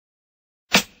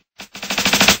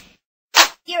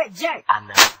You're a jerk. I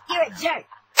know. You're a jerk.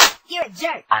 You're a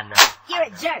jerk. I know. You're a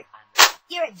jerk.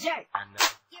 You're a jerk. I know.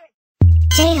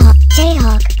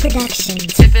 J-Hawk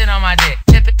Productions. Tip it on my dick.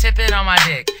 Tip it on my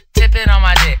dick. Tip it on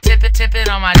my dick. Tip it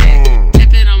on my dick. Tip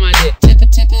it on my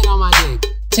dick.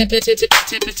 Tip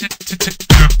it on my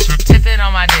dick. Tip it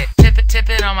on my dick. Tip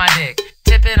it on my dick.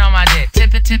 Tip it on my dick.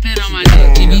 Tip it on my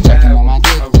dick. Keep me jerking on my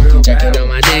dick. Jerking on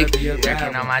my dick.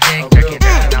 Jerking on my dick.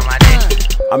 Jerking on my dick.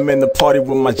 I'm in the party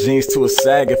with my jeans to a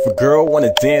sag. If a girl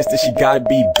wanna dance, then she gotta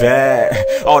be bad.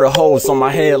 All the hoes on my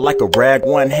head like a rag.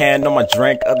 One hand on my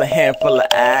drink, other hand full of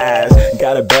ass.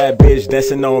 Got a bad bitch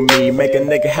dancing on me, make a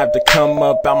nigga have to come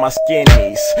up out my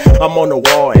skinnies. I'm on the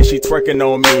wall and she twerking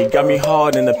on me. Got me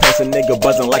hard in the pants, a nigga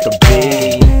buzzing like a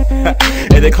bee.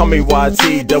 And they call me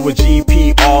YT, double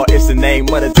GPR, it's the name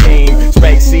of the team.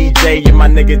 Spank CJ and my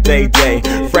nigga Day Day,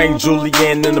 Frank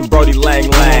Julian and the Brody Lang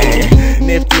Lang.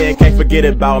 Nifty and can't forget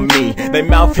about me. They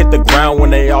mouth hit the ground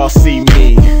when they all see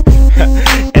me.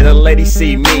 And the ladies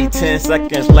see me 10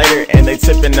 seconds later and they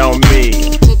tipping on me.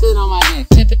 Tip it on my dick.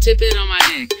 Tip it on my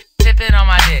dick. Tip it on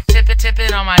my dick. Tip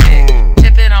it on my dick.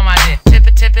 Tip it on my dick.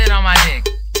 Tip it on my dick.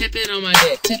 Tip it on my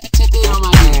dick.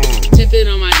 Tip it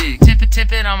on my dick.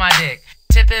 Tip it on my dick.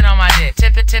 Tip it on my dick.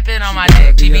 Tip it on my dick. Tip it on my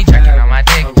dick. TV jerking on my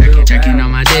dick. Jerking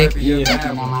on my dick.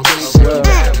 Jerking on my dick.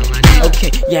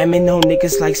 Okay, yamming on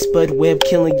niggas like Spud Webb,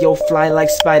 killing your fly like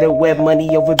spider web.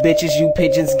 Money over bitches, you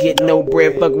pigeons get no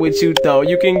bread. Fuck what you thought,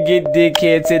 you can get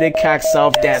dickhead to the cocks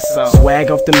off, that's all.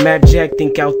 Swag off the map, Jack,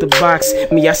 think out the box.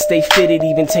 Me, I stay fitted,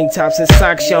 even tank tops and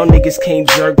socks. Y'all niggas can't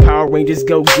jerk, Power Rangers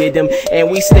go get them. And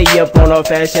we stay up on our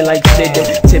fashion like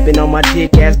Sidham. Tipping on my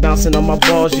dick, ass bouncing on my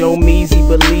balls. Yo, Meezy,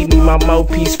 believe me, my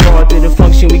mouthpiece fall through the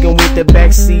function. We gon' with the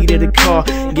backseat of the car.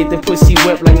 Get the pussy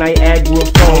wet like Niagara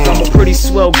Falls. I'm a pretty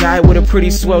swell guy with a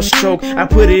pretty swell stroke. I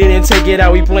put it in and take it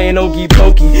out, we playing okey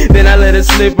pokey. Then I let it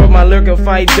slip from my lurker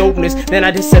fight dopeness. Then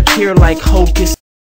I disappear like hocus.